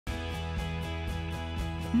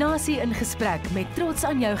Nasie in gesprek met trots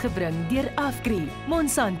aan jou gebring deur Afgri,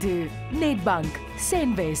 Monsanto, Nedbank,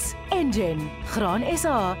 Senwes, Engen, Graan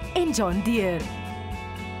SA en John Deere.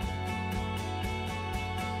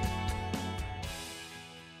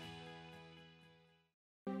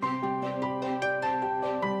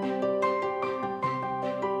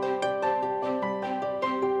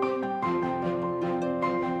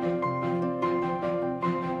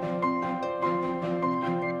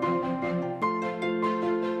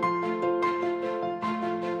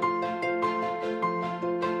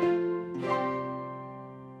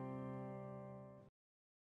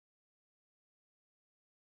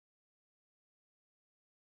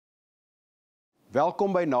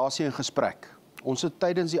 Welkom by Nasie in gesprek. Ons het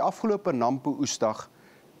tydens die afgelope NAMPO oesdag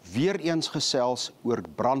weer eens gesels oor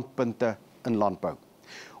brandpunte in landbou.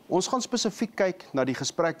 Ons gaan spesifiek kyk na die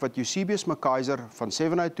gesprek wat Eusebius McKaiser van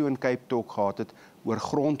 702 in Cape Talk gehad het oor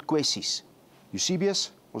grondkwessies.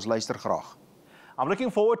 Eusebius, ons luister graag. I'm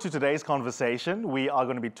looking forward to today's conversation. We are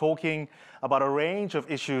going to be talking about a range of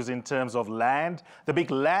issues in terms of land, the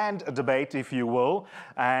big land debate, if you will.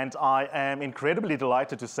 And I am incredibly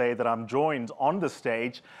delighted to say that I'm joined on the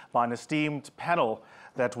stage by an esteemed panel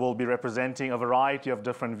that will be representing a variety of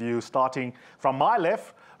different views, starting from my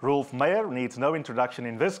left. Rolf Meyer needs no introduction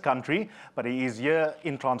in this country, but he is here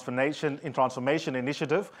in Transformation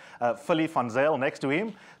Initiative. Philly van Zyl next to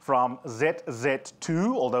him from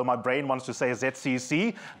ZZ2, although my brain wants to say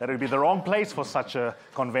ZCC. That would be the wrong place for such a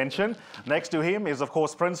convention. Next to him is, of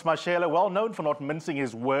course, Prince Mashela, well known for not mincing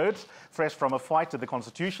his words, fresh from a fight at the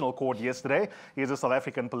Constitutional Court yesterday. He is a South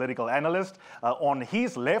African political analyst. On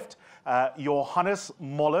his left, Johannes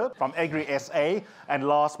Moller from Agri SA, and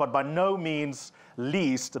last but by no means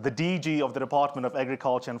least, the DG of the Department of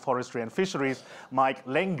Agriculture and Forestry and Fisheries, Mike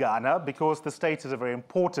Lengana, because the state is a very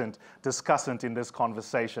important discussant in this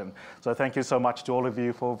conversation. So thank you so much to all of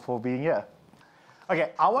you for being here.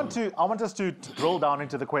 Okay, I want us to drill down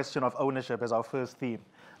into the question of ownership as our first theme.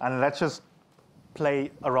 And let's just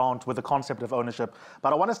play around with the concept of ownership.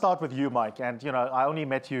 But I want to start with you, Mike. And, you know, I only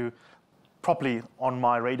met you properly on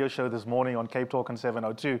my radio show this morning on Cape Talk and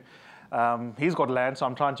 702. He's got land, so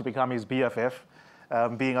I'm trying to become his BFF.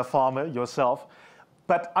 Being a farmer yourself.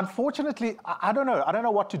 But unfortunately, I don't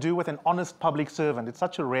know what to do with an honest public servant. It's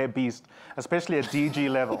such a rare beast, especially at DG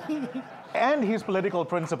level. And his political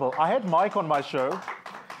principle. I had Mike on my show.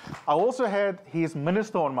 I also had his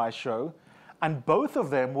minister on my show. And both of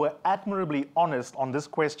them were admirably honest on this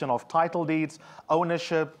question of title deeds,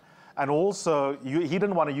 ownership, and also, he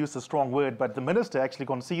didn't want to use a strong word, but the minister actually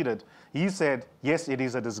conceded. He said, yes, it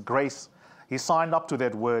is a disgrace. He signed up to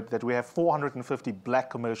that word that we have 450 black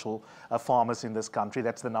commercial farmers in this country.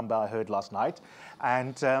 That's the number I heard last night.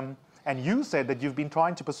 And you said that you've been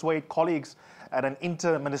trying to persuade colleagues at an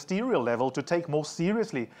interministerial level to take more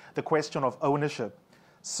seriously the question of ownership.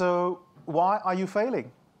 So why are you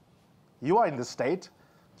failing? You are in the state.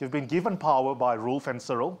 You've been given power by Rolf and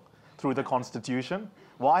Cyril through the Constitution.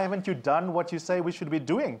 Why haven't you done what you say we should be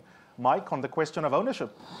doing, Mike, on the question of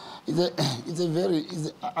ownership? It's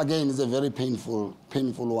a very painful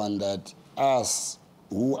one that us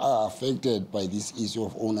who are affected by this issue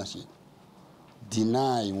of ownership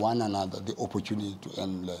deny one another the opportunity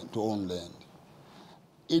to own land.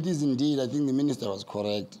 It is indeed, I think the minister was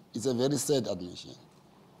correct, it's a very sad admission,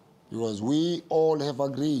 because we all have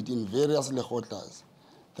agreed in various lekgotlas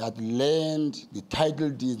that land, the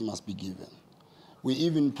title deed must be given. We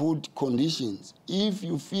even put conditions. If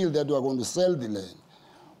you feel that you are going to sell the land,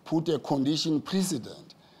 put a condition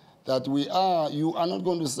precedent that you are not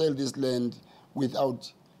going to sell this land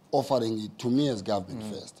without offering it to me as government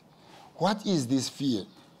first. What is this fear?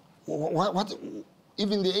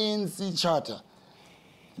 Even the ANC charter,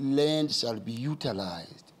 land shall be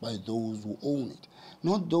utilized by those who own it,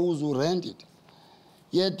 not those who rent it.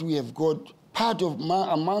 Yet we have got part of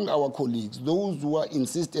among our colleagues, those who are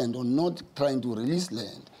insistent on not trying to release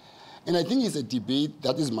land. And I think it's a debate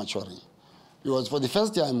that is maturing. Because for the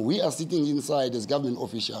first time, we are sitting inside as government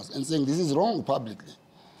officials and saying this is wrong publicly.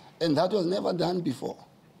 And that was never done before.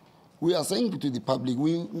 We are saying to the public,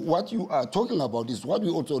 what you are talking about is what we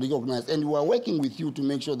also recognize, and we are working with you to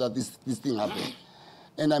make sure that this thing happens.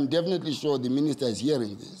 And I'm definitely sure the minister is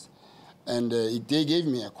hearing this. And if they gave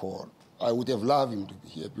me a call, I would have loved him to be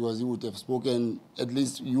here, because he would have spoken, at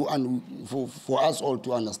least you and for us all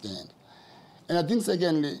to understand. And I think,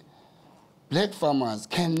 secondly, black farmers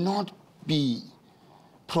cannot be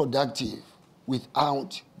productive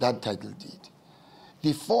without that title deed.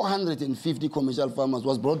 The 450 commercial farmers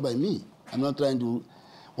was brought by me. I'm not trying to...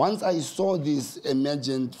 Once I saw these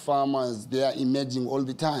emergent farmers, they are emerging all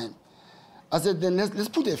the time, I said, then let's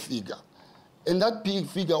put a figure. And that peak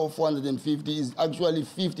figure of 450 is actually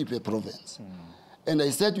 50 per province. And I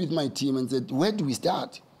sat with my team and said, where do we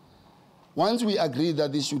start? Once we agreed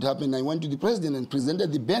that this should happen, I went to the president and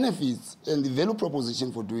presented the benefits and the value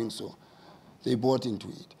proposition for doing so. They bought into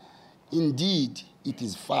it. Indeed, it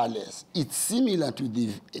is far less. It's similar to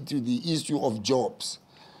the issue of jobs.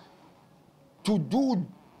 To do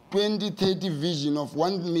 2030 vision of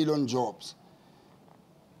 1 million jobs,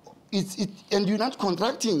 and you're not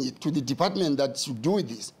contracting it to the department that should do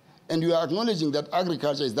this. And you are acknowledging that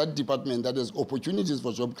agriculture is that department that has opportunities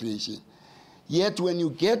for job creation. Yet when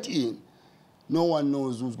you get in, no one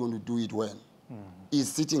knows who's going to do it when. It's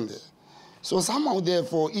sitting there. So somehow,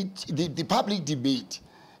 therefore, the public debate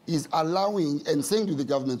is allowing and saying to the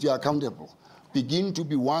government, you are accountable. Begin to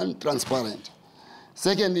be, one, transparent.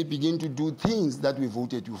 Secondly, begin to do things that we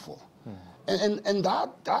voted you for. And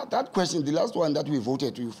that question, the last one that we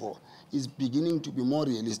voted you for, is beginning to be more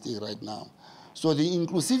realistic right now. So the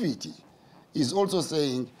inclusivity is also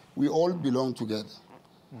saying we all belong together.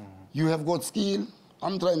 You have got skill,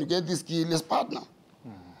 I'm trying to get this skill, let's partner.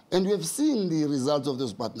 And we have seen the results of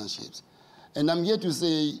those partnerships. And I'm here to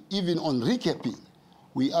say, even on recapping,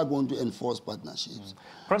 we are going to enforce partnerships.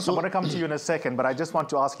 Prince, I'm going to come to you in a second, but I just want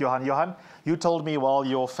to ask Johan. Johan, you told me while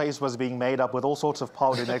your face was being made up with all sorts of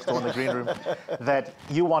powder next door in the green room that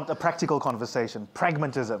you want a practical conversation,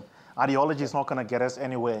 pragmatism. Ideology is not going to get us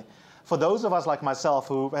anywhere. For those of us like myself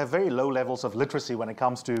who have very low levels of literacy when it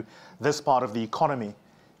comes to this part of the economy,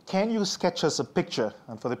 can you sketch us a picture,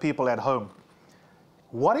 and for the people at home,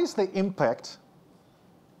 what is the impact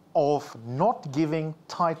of not giving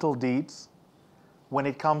title deeds when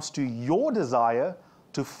it comes to your desire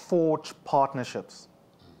to forge partnerships?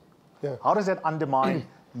 Yeah. How does that undermine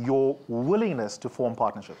your willingness to form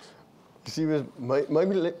partnerships? You see,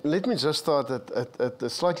 maybe let me just start at a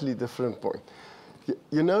slightly different point.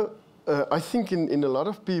 You know, I think in a lot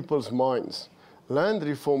of people's minds, land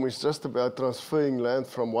reform is just about transferring land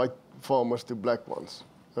from white farmers to black ones.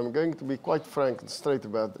 I'm going to be quite frank and straight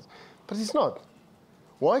about this. But it's not.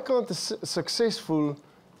 Why can't a successful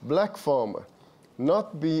black farmer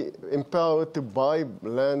not be empowered to buy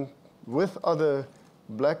land with other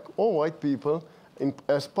black or white people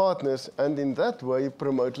as partners, and in that way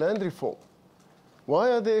promote land reform?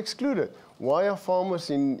 Why are they excluded? Why are farmers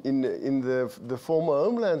in the former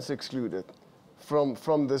homelands excluded from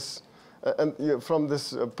this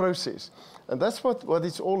process? And that's what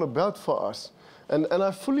it's all about for us. And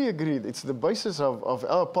I fully agree. It's the basis of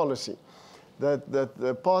our policy that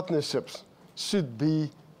the partnerships should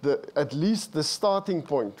be at least the starting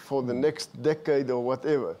point for the next decade or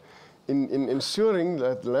whatever, in ensuring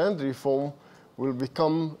that land reform will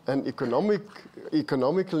become an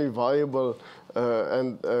economically viable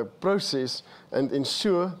process, and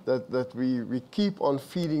ensure that we keep on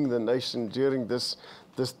feeding the nation during this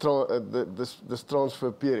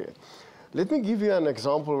transfer period. Let me give you an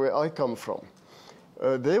example where I come from.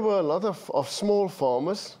 There were a lot of small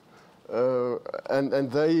farmers,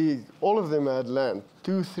 and all of them had land,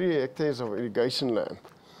 2-3 hectares of irrigation land.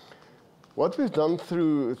 What we've done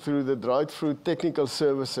through the dried fruit technical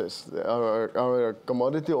services, our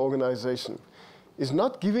commodity organization, is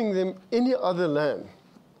not giving them any other land.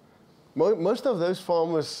 Most of those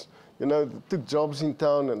farmers, you know, took jobs in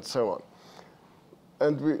town and so on.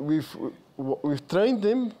 And we've trained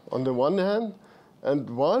them on the one hand, and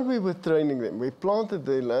while we were training them, we planted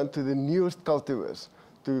their land to the newest cultivars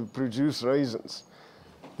to produce raisins.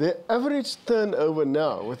 Their average turnover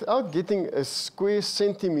now, without getting a square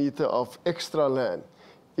centimeter of extra land,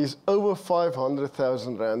 is over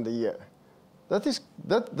 500,000 Rand a year.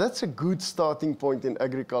 That's a good starting point in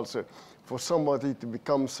agriculture for somebody to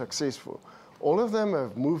become successful. All of them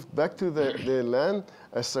have moved back to their land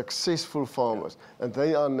as successful farmers, and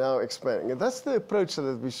they are now expanding. And that's the approach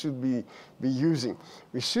that we should be using.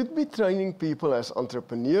 We should be training people as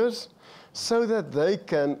entrepreneurs so that they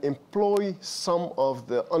can employ some of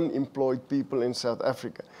the unemployed people in South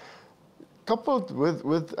Africa. Coupled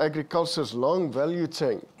with agriculture's long value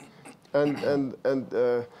chain,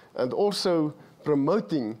 and also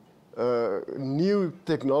promoting new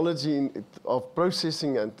technology of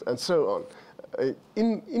processing and so on.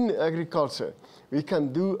 In agriculture, we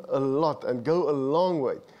can do a lot and go a long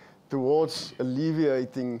way towards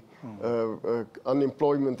alleviating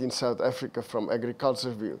unemployment in South Africa from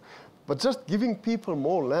agriculture view. But just giving people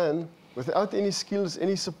more land without any skills,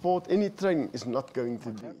 any support, any training is not going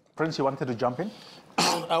to do it. Prince, you wanted to jump in?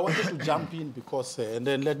 I wanted to jump in because, and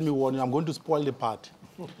then let me warn you, I'm going to spoil the part.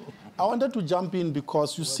 I wanted to jump in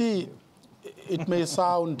because, you see, it may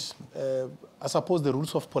sound, I suppose the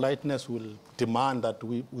rules of politeness will demand that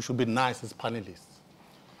we should be nice as panelists.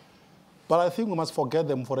 But I think we must forget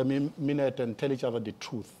them for a minute and tell each other the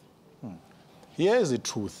truth. Here is the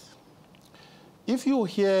truth. If you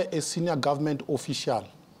hear a senior government official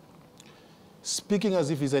speaking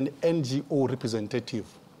as if he's an NGO representative,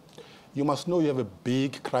 you must know you have a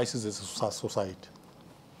big crisis as a society.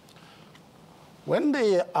 When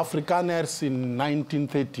the Afrikaners in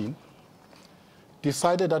 1913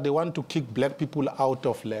 decided that they want to kick black people out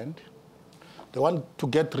of land, they want to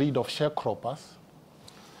get rid of sharecroppers,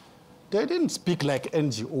 they didn't speak like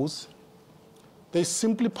NGOs. They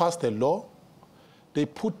simply passed a law. They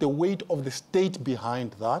put the weight of the state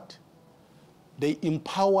behind that. They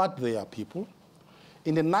empowered their people.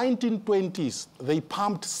 In the 1920s, they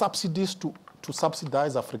pumped subsidies to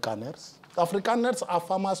subsidize Afrikaners. Afrikaners are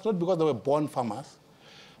farmers not because they were born farmers,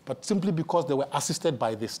 but simply because they were assisted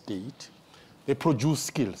by the state. They produce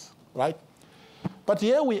skills, right? But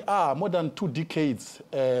here we are, more than 2 decades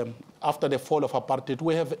after the fall of apartheid,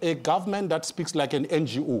 we have a government that speaks like an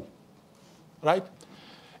NGO, right?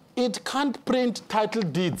 It can't print title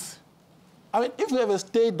deeds. I mean, if you have a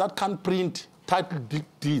state that can't print title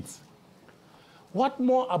deeds, what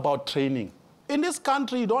more about training? In this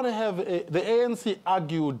country, you don't have, the ANC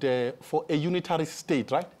argued for a unitary state,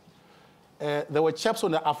 right? There were chaps on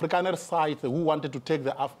the Afrikaner side who wanted to take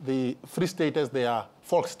the Free State as their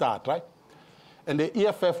Volksstaat, right? And the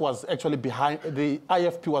EFF was actually behind, the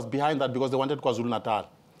IFP was behind that because they wanted KwaZulu-Natal.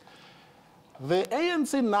 The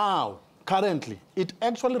ANC now, currently, it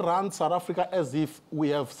actually runs South Africa as if we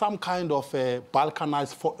have some kind of a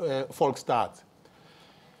balkanized Volksstaat.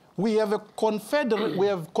 We have a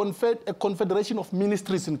confederation of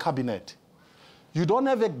ministries in cabinet. You don't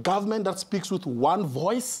have a government that speaks with one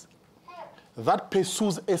voice, that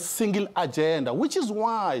pursues a single agenda, which is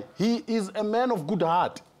why he is a man of good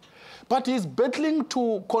heart. But he's battling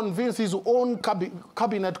to convince his own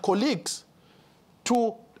cabinet colleagues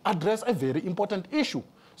to address a very important issue.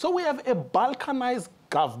 So we have a balkanized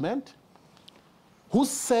government whose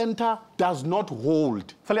center does not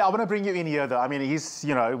hold. Philly, I want to bring you in here, though. I mean, he's,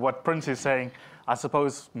 you know, what Prince is saying, I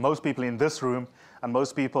suppose most people in this room and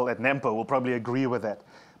most people at NAMPO will probably agree with that.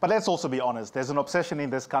 But let's also be honest, there's an obsession in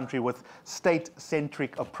this country with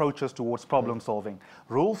state-centric approaches towards problem solving.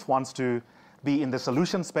 Rolf wants to be in the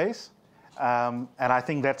solution space, and I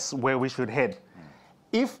think that's where we should head.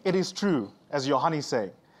 If it is true, as Johannes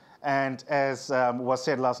say, and as was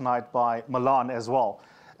said last night by Milan as well,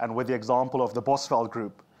 and with the example of the Bosveld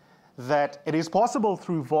Group, that it is possible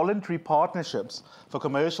through voluntary partnerships for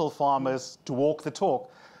commercial farmers to walk the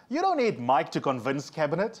talk. You don't need Mike to convince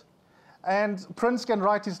cabinet. And Prince can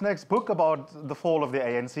write his next book about the fall of the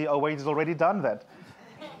ANC. Oh, wait, he's already done that.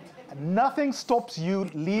 Nothing stops you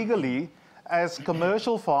legally as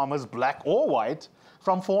commercial farmers, black or white,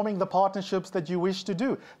 from forming the partnerships that you wish to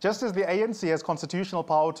do. Just as the ANC has constitutional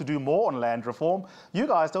power to do more on land reform, you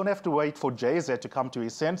guys don't have to wait for JZ to come to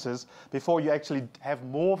his senses before you actually have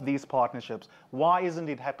more of these partnerships. Why isn't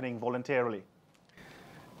it happening voluntarily?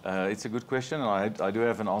 It's a good question, and I do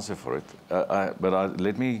have an answer for it.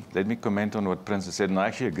 Let me comment on what Prince has said, and I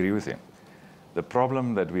actually agree with him. The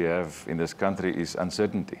problem that we have in this country is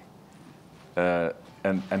uncertainty.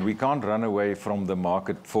 And we can't run away from the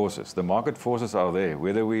market forces. The market forces are there.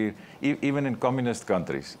 Even in communist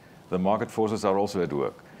countries, the market forces are also at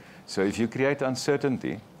work. So if you create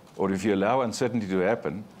uncertainty, or if you allow uncertainty to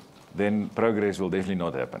happen, then progress will definitely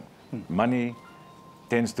not happen. Money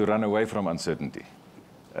tends to run away from uncertainty.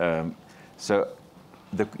 So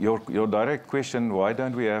your direct question, why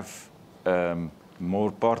don't we have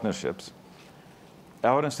more partnerships?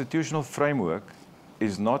 Our institutional framework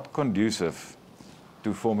is not conducive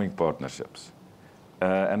to forming partnerships.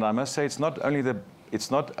 And I must say it's not only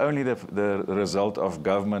the result of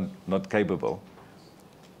government not capable.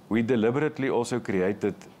 We deliberately also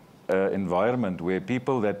created an environment where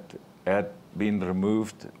people that had been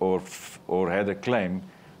removed or had a claim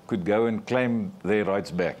could go and claim their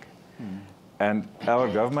rights back. And our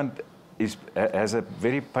government has a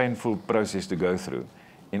very painful process to go through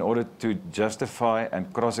in order to justify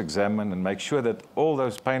and cross-examine and make sure that all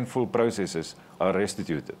those painful processes are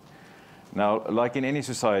restituted. Now, like in any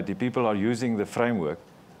society, people are using the framework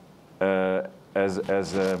not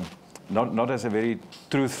as a very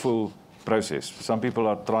truthful process. Some people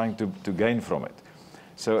are trying to gain from it.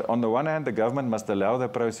 So on the one hand, the government must allow the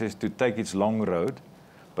process to take its long road,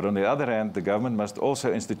 but on the other hand, the government must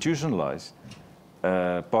also institutionalize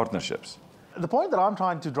partnerships. The point that I'm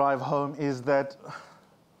trying to drive home is that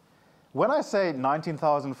when I say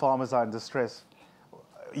 19,000 farmers are in distress,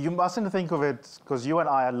 you mustn't think of it, because you and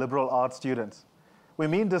I are liberal arts students, we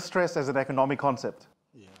mean distress as an economic concept.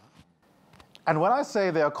 Yeah. And when I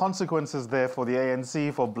say there are consequences there for the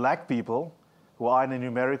ANC, for black people, who are in a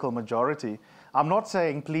numerical majority, I'm not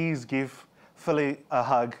saying please give Philly a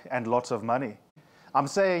hug and lots of money. I'm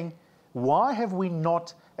saying, why have we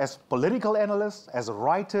not, as political analysts, as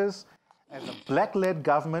writers, as a black-led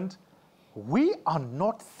government, we are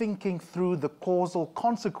not thinking through the causal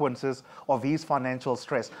consequences of these financial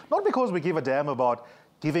stress. Not because we give a damn about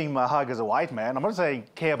giving him a hug as a white man. I'm not saying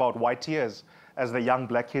care about white tears, as the young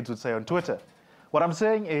black kids would say on Twitter. What I'm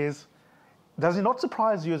saying is, does it not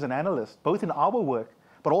surprise you as an analyst, both in our work,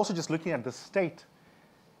 but also just looking at the state,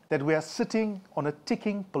 that we are sitting on a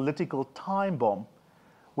ticking political time bomb,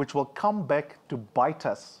 which will come back to bite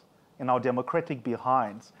us in our democratic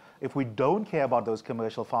behinds if we don't care about those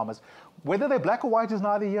commercial farmers? Whether they're black or white is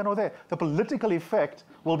neither here nor there. The political effect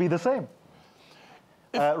will be the same.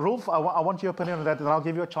 Rolf, I want your opinion on that, and I'll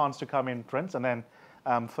give you a chance to come in, Prince, and then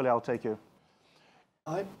Philly, I'll take you.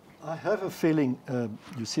 I have a feeling,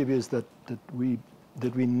 Eusebius, that we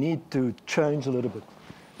need to change a little bit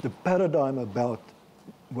the paradigm about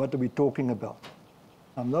what are we talking about.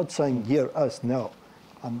 I'm not saying here, us, now.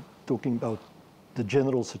 I'm talking about the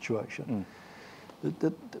general situation.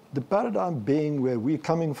 The paradigm being where we're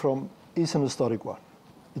coming from is an historic one.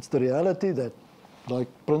 It's the reality that, like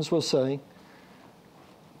Prince was saying,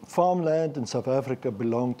 farmland in South Africa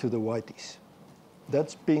belonged to the whiteys.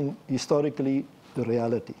 That's been historically the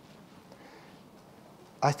reality.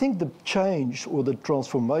 I think the change or the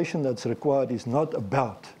transformation that's required is not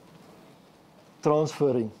about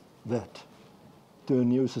transferring that to a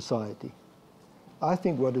new society. I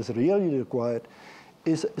think what is really required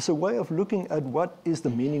is a way of looking at what is the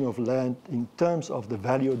meaning of land in terms of the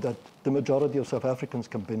value that the majority of South Africans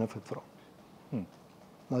can benefit from. And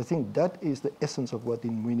I think that is the essence of what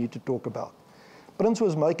we need to talk about. Prince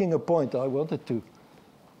was making a point. I wanted to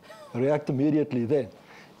react immediately then.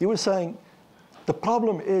 He was saying the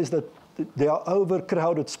problem is that there are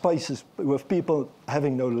overcrowded spaces with people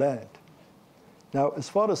having no land. Now, as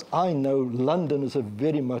far as I know, London is a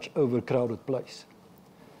very much overcrowded place,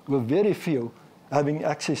 with very few having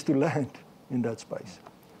access to land in that space.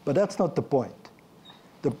 But that's not the point.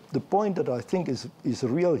 The point that I think is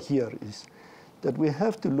real here is that we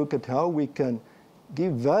have to look at how we can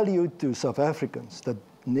give value to South Africans that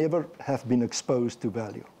never have been exposed to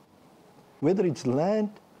value, whether it's land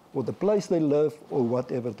or the place they live or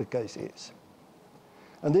whatever the case is.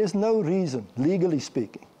 And there's no reason, legally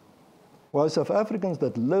speaking, why South Africans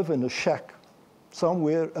that live in a shack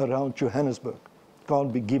somewhere around Johannesburg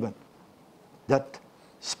can't be given that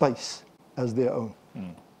space as their own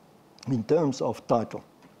in terms of title.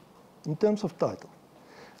 In terms of title.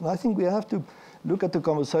 And I think we have to look at the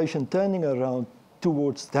conversation turning around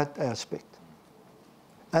towards that aspect.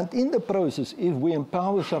 And in the process, if we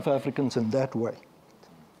empower South Africans in that way,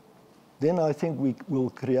 then I think we will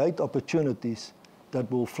create opportunities that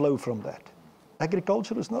will flow from that.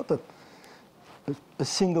 Agriculture is not a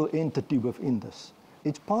single entity within this.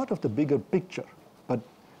 It's part of the bigger picture. But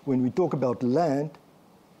when we talk about land,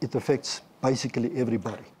 it affects basically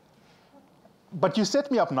everybody. But you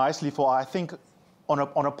set me up nicely for, I think, on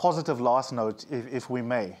a positive last note, if we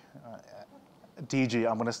may. DG,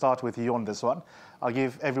 I'm going to start with you on this one. I'll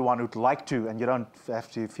give everyone who'd like to, and you don't have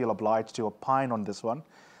to feel obliged to opine on this one,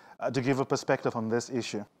 to give a perspective on this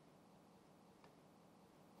issue.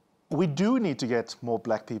 We do need to get more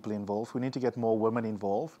black people involved. We need to get more women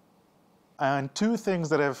involved. And two things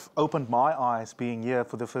that have opened my eyes being here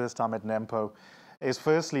for the first time at NAMPO is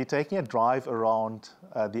firstly, taking a drive around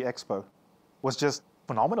the expo was just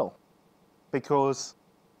phenomenal. Because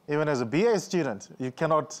even as a BA student, you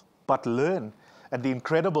cannot but learn at the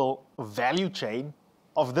incredible value chain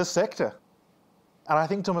of this sector. And I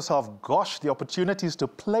think to myself, gosh, the opportunities to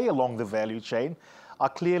play along the value chain are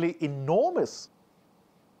clearly enormous.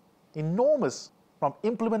 Enormous. From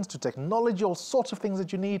implements to technology, all sorts of things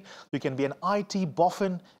that you need. You can be an IT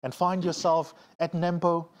boffin and find yourself at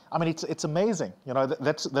NAMPO. I mean, it's amazing. You know,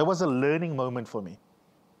 there was a learning moment for me.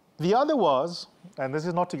 The other was, and this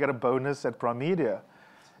is not to get a bonus at Primedia,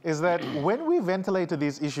 is that when we ventilated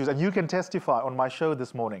these issues, and you can testify on my show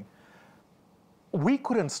this morning, we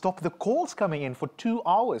couldn't stop the calls coming in for 2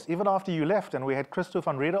 hours, even after you left and we had Christoph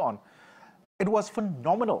van Rede on. It was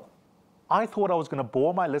phenomenal. I thought I was going to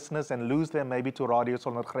bore my listeners and lose them maybe to Radio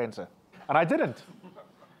Sonder Grense. And I didn't.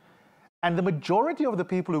 And the majority of the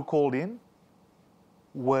people who called in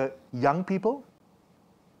were young people,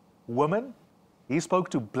 women. He spoke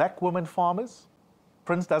to black women farmers.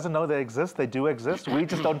 Prince doesn't know they exist. They do exist. We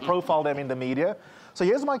just don't profile them in the media. So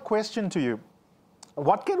here's my question to you.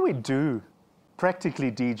 What can we do,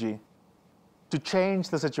 practically, DG, to change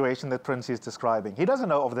the situation that Prince is describing. He doesn't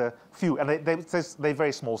know of the few, and they're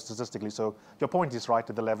very small statistically, so your point is right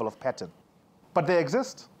at the level of pattern. But they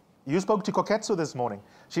exist. You spoke to Koketsu this morning.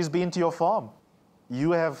 She's been to your farm.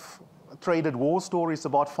 You have traded war stories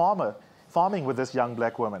about farming with this young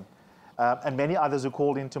black woman, and many others who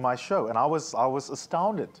called into my show, and I was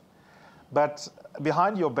astounded. But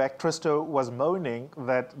behind your back, Tristo was moaning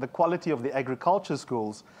that the quality of the agriculture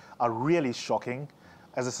schools are really shocking.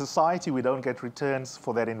 As a society, we don't get returns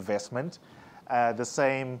for that investment. The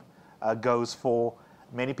same goes for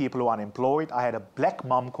many people who are unemployed. I had a black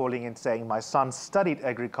mom calling in saying, my son studied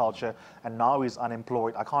agriculture and now he's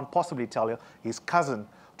unemployed. I can't possibly tell his cousin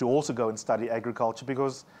to also go and study agriculture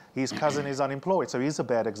because his cousin is unemployed. So he's a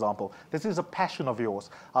bad example. This is a passion of yours.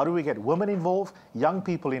 How do we get women involved, young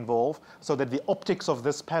people involved, so that the optics of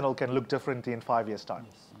this panel can look differently in 5 years' time?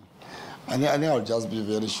 I think I'll just be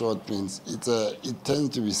very short, Prince. It tends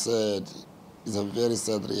to be said, it's a very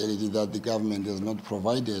sad reality that the government has not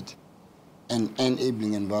provided an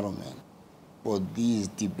enabling environment for these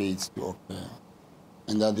debates to occur,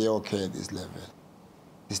 and that they occur at this level.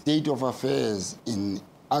 The state of affairs in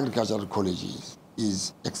agricultural colleges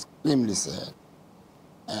is extremely sad.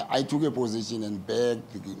 I took a position and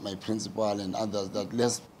begged my principal and others that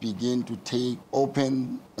let's begin to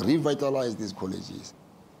revitalize these colleges.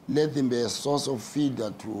 Let them be a source of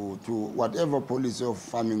feeder to whatever policy of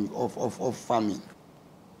farming, of farming.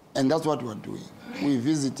 And that's what we're doing. We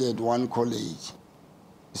visited one college.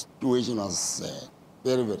 The situation was sad,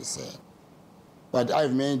 very, very sad. But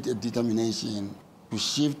I've made a determination to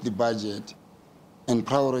shift the budget and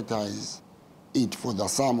prioritize it for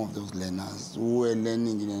some of those learners who were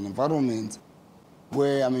learning in an environment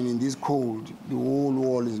where, in this cold, the whole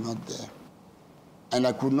world is not there. And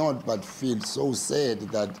I could not but feel so sad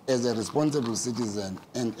that as a responsible citizen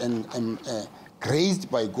and graced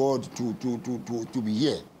by God to be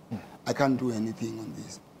here, I can't do anything on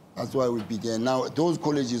this. That's why we began. Now, those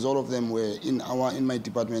colleges, all of them were in my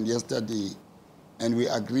department yesterday, and we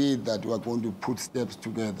agreed that we are going to put steps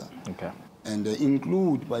together. Okay. And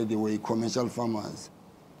include, by the way, commercial farmers,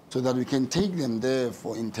 so that we can take them there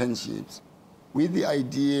for internships with the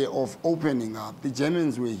idea of opening up. The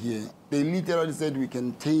Germans were here. They literally said, we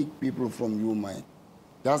can take people from UMI.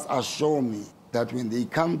 Just assure me that when they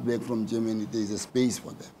come back from Germany, there is a space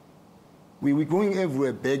for them. We're going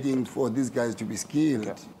everywhere begging for these guys to be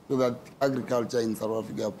skilled so that agriculture in South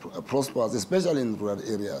Africa prospers, especially in rural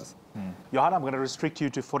areas. Johanna, I'm going to restrict you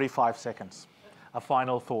to 45 seconds. A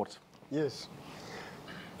final thought. Yes.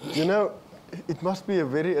 You know, it must be a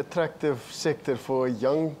very attractive sector for a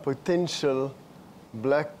young potential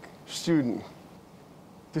black student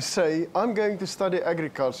to say, I'm going to study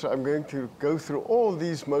agriculture, I'm going to go through all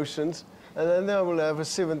these motions, and then I will have a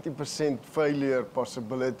 70% failure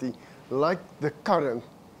possibility like the current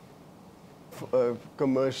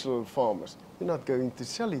commercial farmers. We're not going to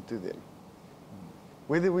sell it to them,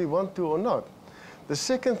 whether we want to or not. The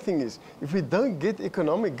second thing is, if we don't get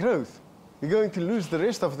economic growth, we're going to lose the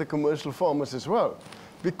rest of the commercial farmers as well,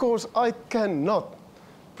 because I cannot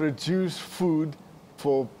produce food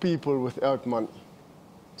for people without money.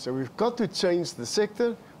 So we've got to change the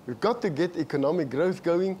sector, we've got to get economic growth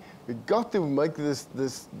going, we've got to make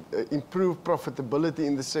this improve profitability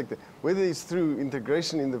in the sector, whether it's through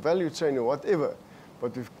integration in the value chain or whatever,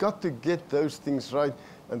 but we've got to get those things right,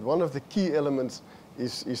 and one of the key elements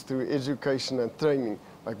is through education and training,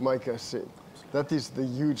 like Mike has said. That is the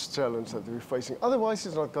huge challenge that we're facing. Otherwise,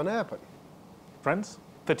 it's not going to happen. Friends,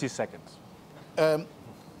 30 seconds.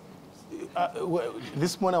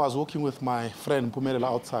 This morning I was walking with my friend Pumelela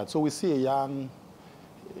outside. So we see a young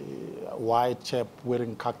white chap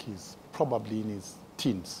wearing khakis, probably in his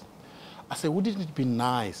teens. I said, wouldn't it be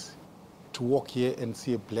nice to walk here and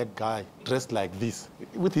see a black guy dressed like this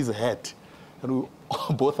with his hat? And we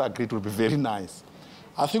both agreed it would be very nice.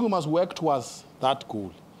 I think we must work towards that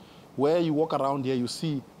goal. Where you walk around here, you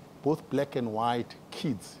see both black and white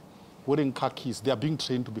kids wearing khakis. They are being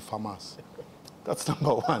trained to be farmers. That's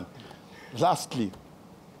number one. Lastly,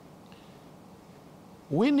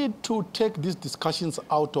 we need to take these discussions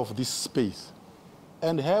out of this space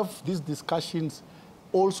and have these discussions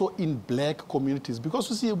also in black communities. Because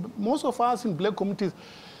you see, most of us in black communities,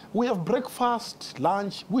 we have breakfast,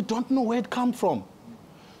 lunch, we don't know where it comes from.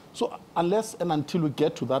 So unless and until we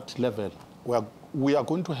get to that level, we are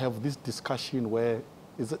going to have this discussion where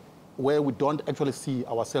we don't actually see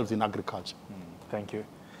ourselves in agriculture. Thank you.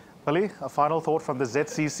 Pali, a final thought from the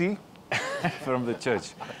ZCC? From the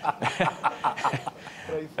church.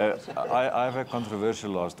 I have a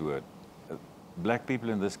controversial last word. Black people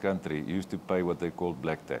in this country used to pay what they called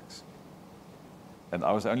black tax. And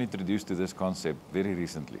I was only introduced to this concept very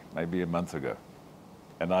recently, maybe a month ago.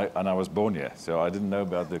 And I was born here, so I didn't know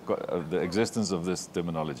about the existence of this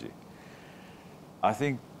terminology. I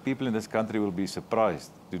think people in this country will be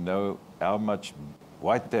surprised to know how much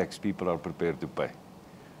white tax people are prepared to pay.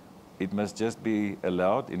 It must just be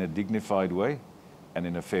allowed in a dignified way and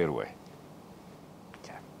in a fair way.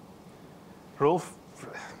 Okay. Rolf,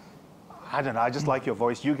 I don't know, I just like your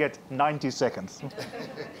voice. You get 90 seconds.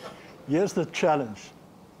 Here's the challenge,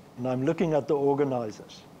 and I'm looking at the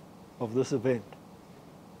organizers of this event.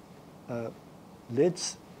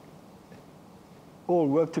 Let's all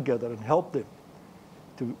work together and help them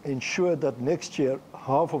to ensure that next year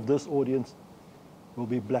half of this audience will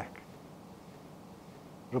be black,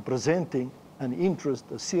 representing an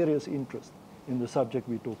interest, a serious interest in the subject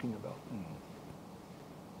we're talking about.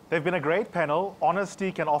 They've been a great panel.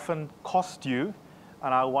 Honesty can often cost you,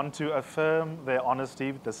 and I want to affirm their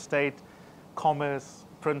honesty. The State, Commerce,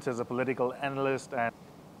 Print as a political analyst, and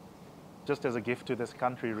just as a gift to this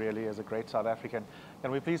country, really, as a great South African.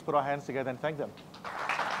 Can we please put our hands together and thank them?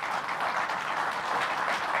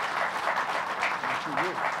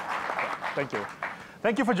 Thank you.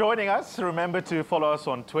 Thank you for joining us. Remember to follow us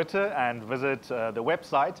on Twitter and visit the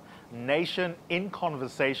website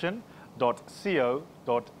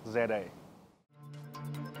nationinconversation.co.za.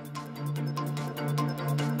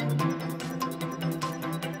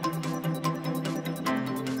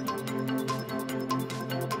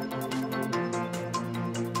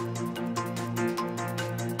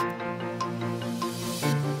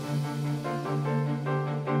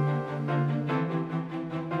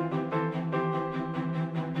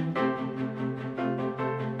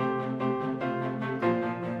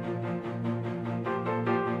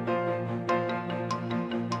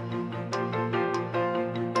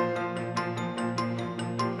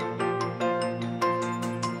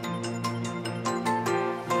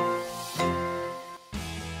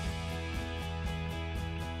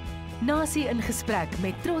 Nasie in gesprek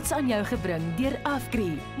met trots aan jou gebring deur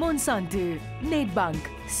Afgri, Monsanto, Nedbank,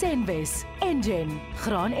 Senwes, Engen,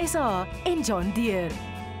 Graan SA en John Deere.